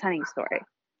latest hunting story,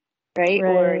 right?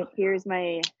 Or here's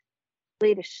my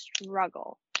latest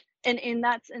struggle. And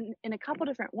that's in a couple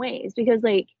different ways, because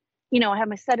like, I have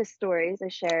my set of stories I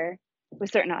share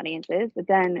with certain audiences, but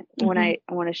then when I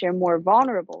want to share more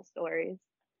vulnerable stories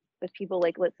with people,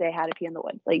 like, let's say I had to pee in the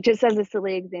woods, like just as a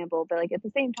silly example, but like at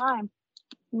the same time,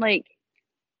 like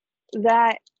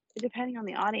that, depending on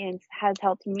the audience, has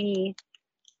helped me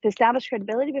to establish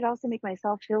credibility, but also make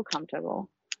myself feel comfortable.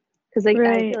 Because like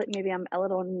I feel like maybe I'm a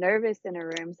little nervous in a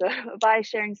room. So by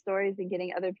sharing stories and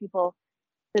getting other people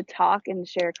to talk and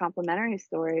share complimentary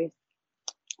stories,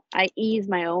 I ease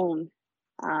my own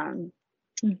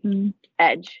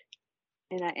edge,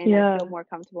 and I feel more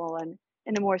comfortable and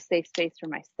in a more safe space for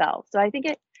myself. So I don't think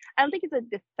it's a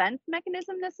defense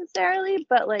mechanism necessarily,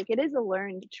 but like it is a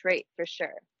learned trait for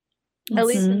sure. At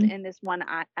least in this one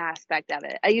aspect of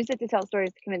it. I use it to tell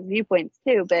stories to convince viewpoints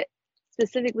too, but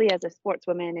specifically as a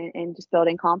sportswoman and just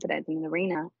building confidence in an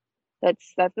arena,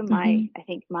 that's been I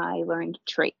think my learned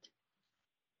trait.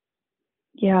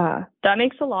 Yeah, that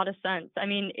makes a lot of sense. I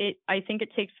mean, I think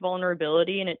it takes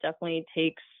vulnerability, and it definitely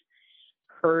takes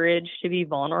courage to be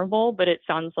vulnerable, but it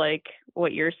sounds like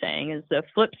what you're saying is the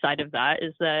flip side of that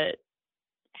is that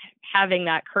having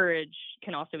that courage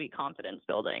can also be confidence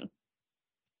building.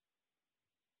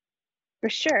 For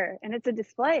sure. And it's a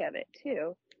display of it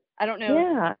too. I don't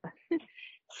know. Yeah.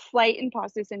 Slight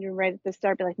imposter syndrome right at the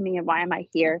start, but like, man, why am I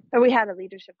here? Or we had a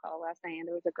leadership call last night, and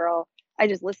there was a girl, I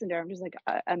just listened to her. I'm just like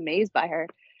amazed by her,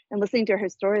 and listening to her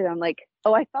story. I'm like,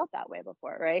 oh, I felt that way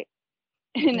before. Right.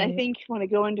 And I think when I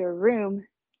go into a room,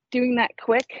 doing that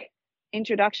quick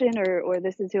introduction or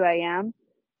this is who I am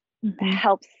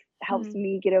helps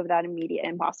me get over that immediate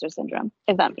imposter syndrome,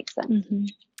 if that makes sense.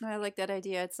 I like that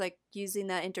idea. It's like using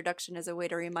that introduction as a way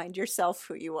to remind yourself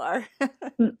who you are.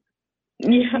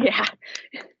 Yeah.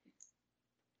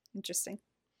 Interesting.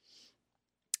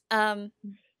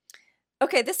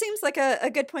 Okay, this seems like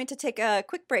a good point to take a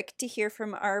quick break to hear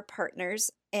from our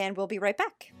partners, and we'll be right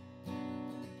back.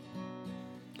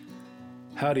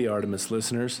 Howdy, Artemis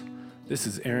listeners. This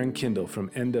is Aaron Kindle from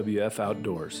NWF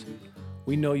Outdoors.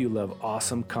 We know you love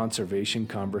awesome conservation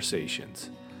conversations.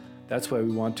 That's why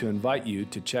we want to invite you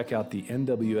to check out the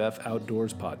NWF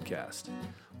Outdoors podcast,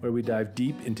 where we dive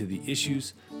deep into the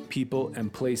issues, people,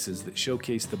 and places that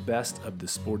showcase the best of the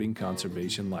sporting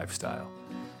conservation lifestyle.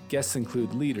 Guests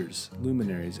include leaders,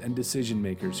 luminaries, and decision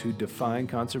makers who define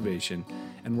conservation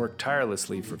and work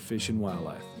tirelessly for fish and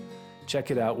wildlife.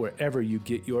 Check it out wherever you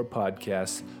get your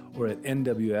podcasts or at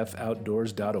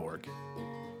nwfoutdoors.org.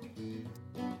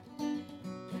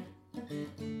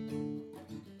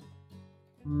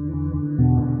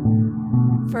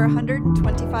 For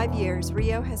 125 years,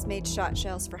 Rio has made shot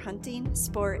shells for hunting,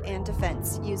 sport, and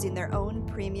defense using their own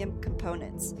premium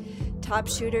components. Top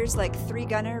shooters like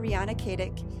three-gunner Rihanna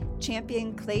Kadick,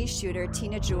 champion clay shooter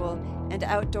Tina Jewell, and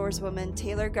outdoorswoman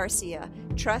Taylor Garcia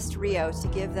trust Rio to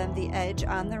give them the edge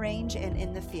on the range and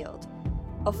in the field.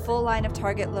 A full line of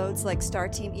target loads like Star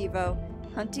Team Evo,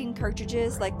 hunting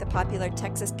cartridges like the popular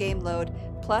Texas Game Load,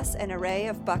 plus an array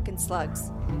of buck and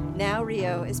slugs. Now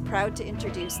Rio is proud to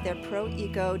introduce their Pro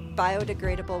Eco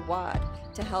biodegradable wad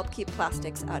to help keep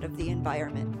plastics out of the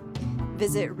environment.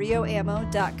 Visit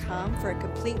rioammo.com for a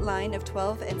complete line of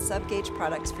 12 and sub-gauge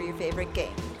products for your favorite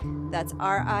game. That's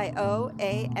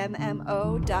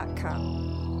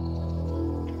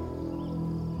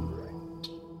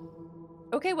RIOAMMO.com.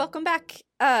 Okay, welcome back.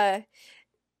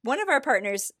 One of our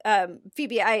partners,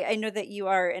 Phoebe, I know that you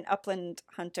are an upland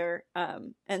hunter,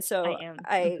 and so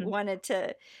I wanted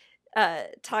to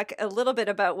talk a little bit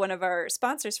about one of our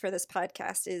sponsors for this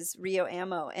podcast is Rio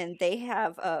Ammo, and they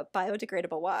have a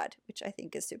biodegradable wad, which I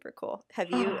think is super cool. Have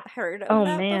you heard of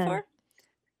that before?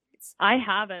 I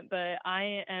haven't, but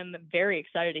I am very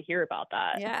excited to hear about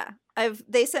that. Yeah,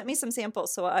 they sent me some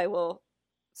samples, so I will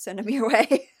send them your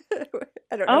way.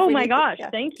 I don't know. Oh my gosh,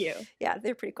 thank you. Yeah,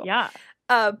 they're pretty cool. Yeah.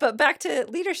 But back to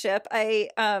leadership,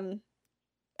 I'm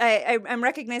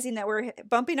recognizing that we're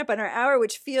bumping up on our hour,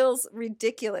 which feels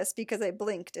ridiculous because I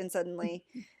blinked and suddenly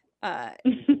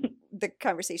the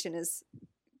conversation is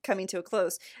coming to a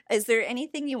close. Is there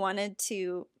anything you wanted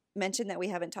to mention that we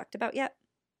haven't talked about yet?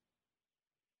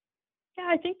 Yeah,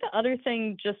 I think the other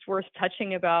thing just worth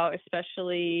touching about,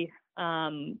 especially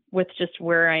with just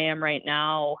where I am right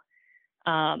now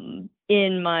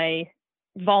in my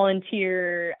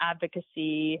volunteer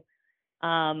advocacy,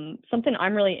 something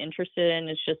I'm really interested in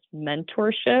is just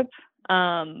mentorship,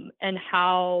 and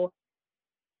how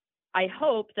I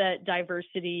hope that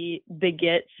diversity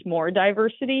begets more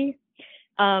diversity.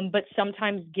 But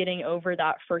sometimes getting over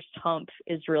that first hump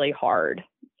is really hard.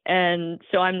 And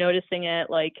so I'm noticing it,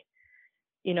 like,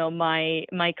 you know,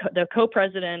 the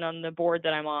co-president on the board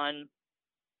that I'm on,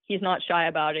 he's not shy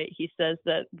about it. He says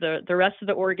that the rest of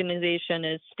the organization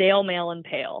is stale, male, and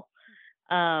pale.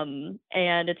 And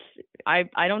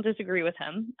I don't disagree with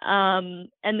him.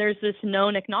 And there's this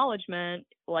known acknowledgement,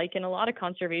 like in a lot of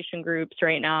conservation groups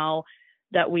right now,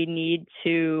 that we need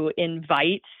to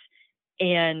invite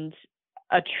and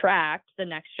attract the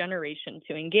next generation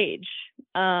to engage,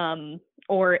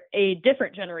 or a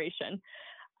different generation.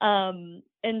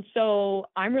 And so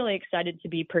I'm really excited to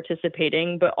be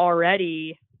participating, but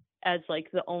already as like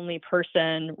the only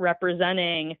person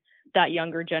representing that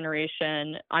younger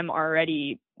generation, I'm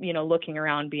already, you know, looking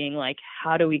around being like,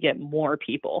 how do we get more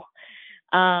people?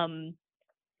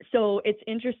 So it's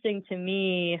interesting to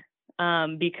me,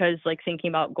 because like thinking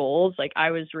about goals, like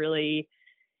I was really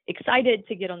excited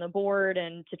to get on the board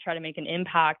and to try to make an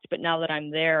impact. But now that I'm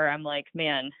there, I'm like,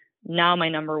 man, now my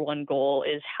number one goal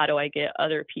is how do I get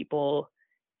other people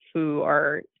who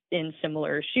are in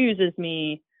similar shoes as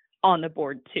me on the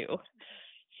board too.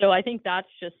 So I think that's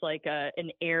just like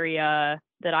an area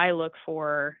that I look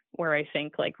for where I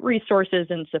think like resources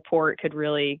and support could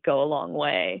really go a long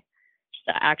way. Just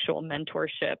the actual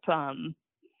mentorship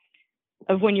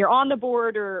of when you're on the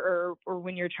board or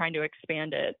when you're trying to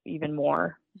expand it even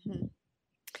more. Mm-hmm.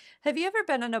 Have you ever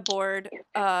been on a board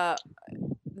that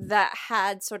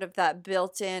had sort of that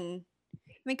built-in,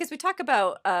 I mean, because we talk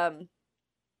about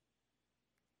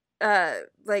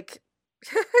like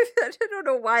I don't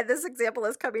know why this example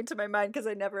is coming to my mind because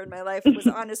I never in my life was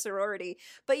on a sorority,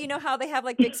 but you know how they have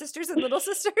like big sisters and little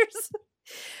sisters?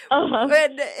 Uh-huh.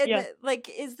 And Yeah. like,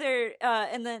 is there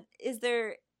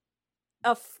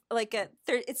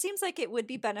it seems like it would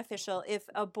be beneficial if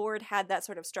a board had that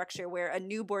sort of structure where a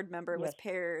new board member was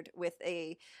paired with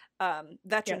a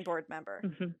veteran board member.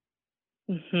 Mm-hmm.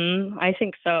 I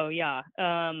think so, yeah.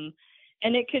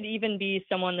 And it could even be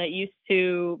someone that used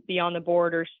to be on the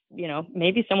board, or, you know,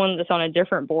 maybe someone that's on a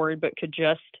different board, but could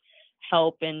just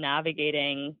help in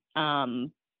navigating,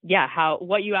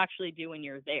 what you actually do when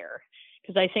you're there.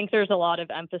 Because I think there's a lot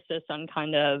of emphasis on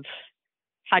kind of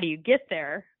how do you get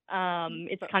there.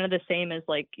 It's kind of the same as,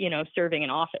 like, you know, serving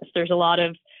in office. There's a lot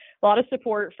of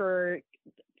support for,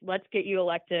 let's get you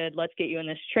elected, let's get you in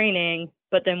this training.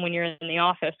 But then when you're in the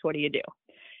office, what do you do?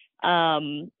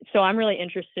 So I'm really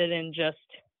interested in just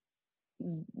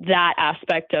that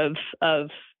aspect of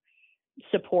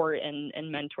support and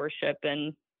mentorship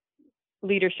and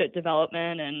leadership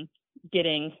development and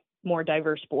getting more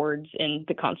diverse boards in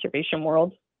the conservation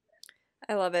world.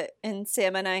 I love it. And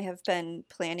Sam and I have been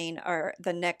planning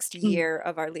the next year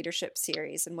of our leadership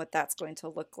series and what that's going to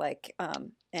look like.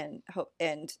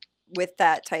 And with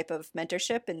that type of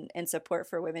mentorship and support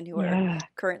for women who are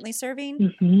currently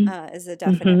serving is a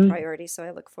definite priority. So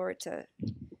I look forward to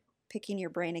picking your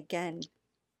brain again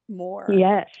more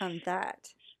on that.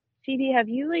 Phoebe, have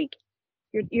you, like,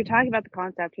 you're talking about the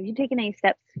concept, have you taken any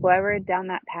steps forward down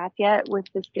that path yet with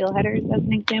the steelheaders as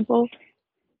an example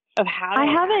of how I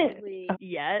haven't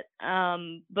yet,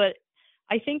 but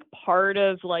I think part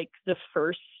of, like, the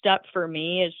first step for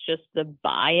me is just the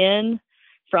buy-in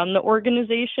from the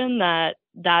organization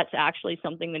that's actually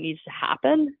something that needs to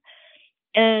happen.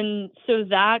 And so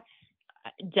that's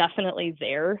definitely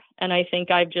there. And I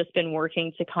think I've just been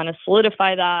working to kind of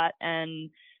solidify that and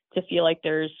to feel like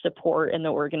there's support in the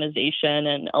organization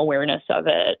and awareness of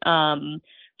it.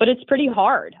 But it's pretty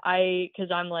hard.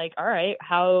 Because I'm like, all right,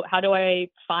 how do I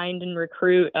find and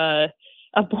recruit a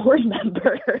board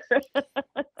member?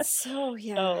 So,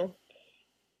 yeah.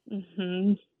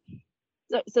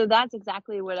 So that's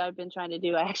exactly what I've been trying to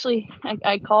do.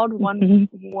 I called one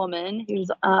woman who's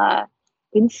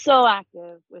been so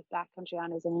active with backcountry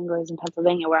hunters and anglers in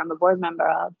Pennsylvania, where I'm a board member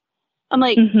of. I'm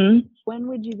like, when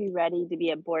would you be ready to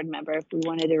be a board member if we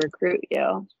wanted to recruit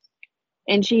you?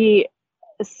 And she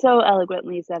so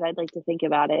eloquently said, I'd like to think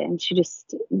about it. And she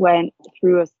just went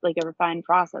through a refined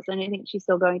process. And I think she's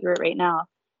still going through it right now.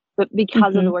 But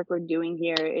because of the work we're doing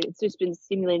here, it's just been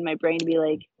stimulating my brain to be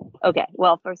like, okay,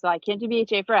 well, first of all, I can't do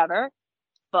BHA forever.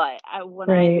 But when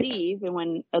I leave, and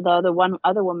when the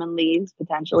other woman leaves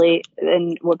potentially,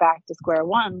 then we're back to square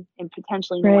one and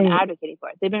potentially no one advocating for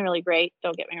it. They've been really great,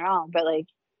 don't get me wrong, but, like,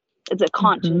 it's a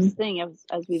conscious thing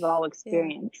as we've all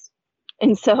experienced. Yeah.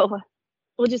 And so,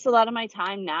 just a lot of my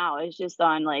time now is just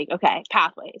on, like, okay,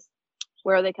 pathways.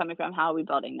 Where are they coming from? How are we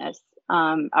building this?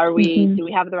 Do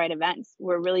we have the right events?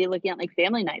 We're really looking at, like,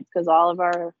 family nights, because all of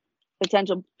our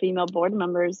potential female board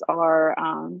members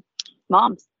are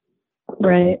moms.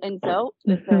 Right. And so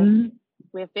if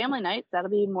we have family nights,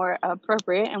 that'll be more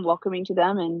appropriate and welcoming to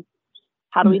them. And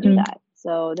how do we do that?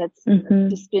 So that's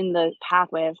just been the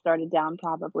pathway I've started down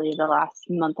probably the last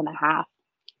month and a half.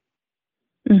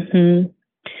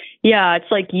 Yeah,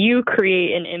 it's like you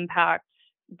create an impact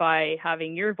by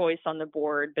having your voice on the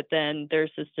board, but then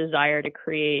there's this desire to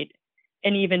create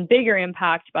an even bigger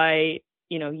impact by,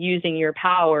 you know, using your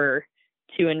power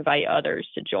to invite others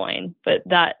to join. But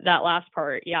that last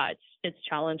part, it's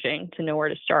challenging to know where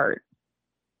to start.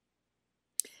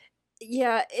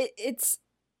 Yeah, it's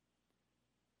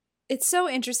so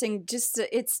interesting.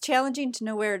 It's challenging to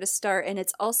know where to start, and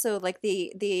it's also like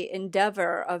the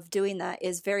endeavor of doing that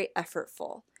is very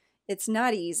effortful. It's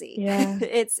not easy. Yeah.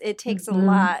 It takes a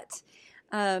lot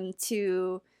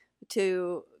to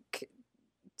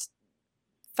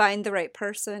find the right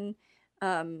person.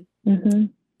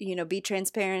 You know, be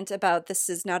transparent about this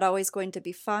is not always going to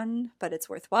be fun, but it's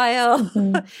worthwhile.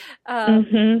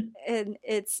 And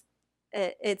it's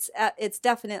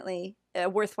definitely a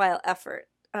worthwhile effort,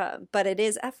 but it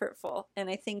is effortful. And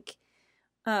I think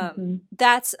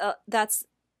that's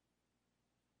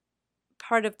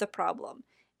part of the problem,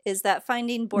 is that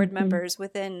finding board members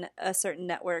within a certain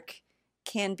network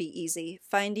can be easy.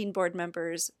 Finding board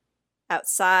members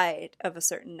outside of a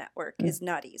certain network is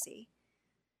not easy.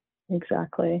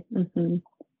 Exactly. And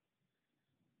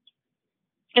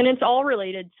it's all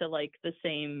related to, like, the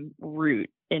same root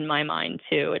in my mind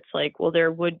too. It's like, well,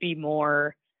 there would be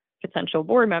more potential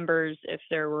board members if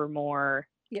there were more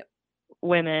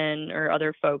women or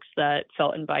other folks that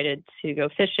felt invited to go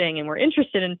fishing and were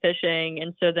interested in fishing.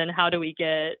 And so then how do we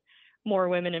get more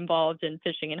women involved in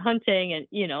fishing and hunting? And,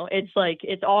 you know, it's like,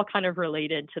 it's all kind of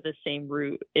related to the same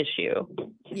root issue.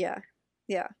 Yeah.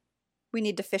 We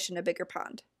need to fish in a bigger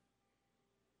pond.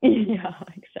 Yeah,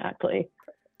 exactly.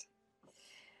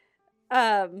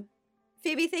 Perfect.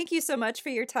 Phoebe, thank you so much for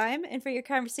your time and for your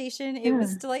conversation. It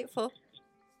was delightful.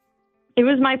 It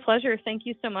was my pleasure. Thank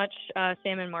you so much,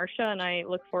 Sam and Marcia, and I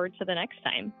look forward to the next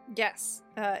time. Yes,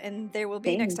 and there will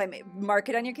be next time. Mark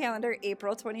it on your calendar,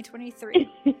 April 2023.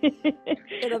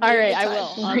 It'll be all right, I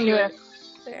will. I'll do it.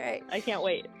 All right. I can't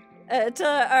wait. To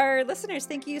our listeners,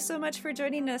 thank you so much for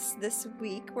joining us this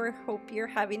week. We hope you're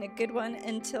having a good one.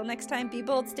 Until next time, be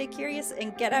bold, stay curious,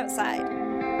 and get outside.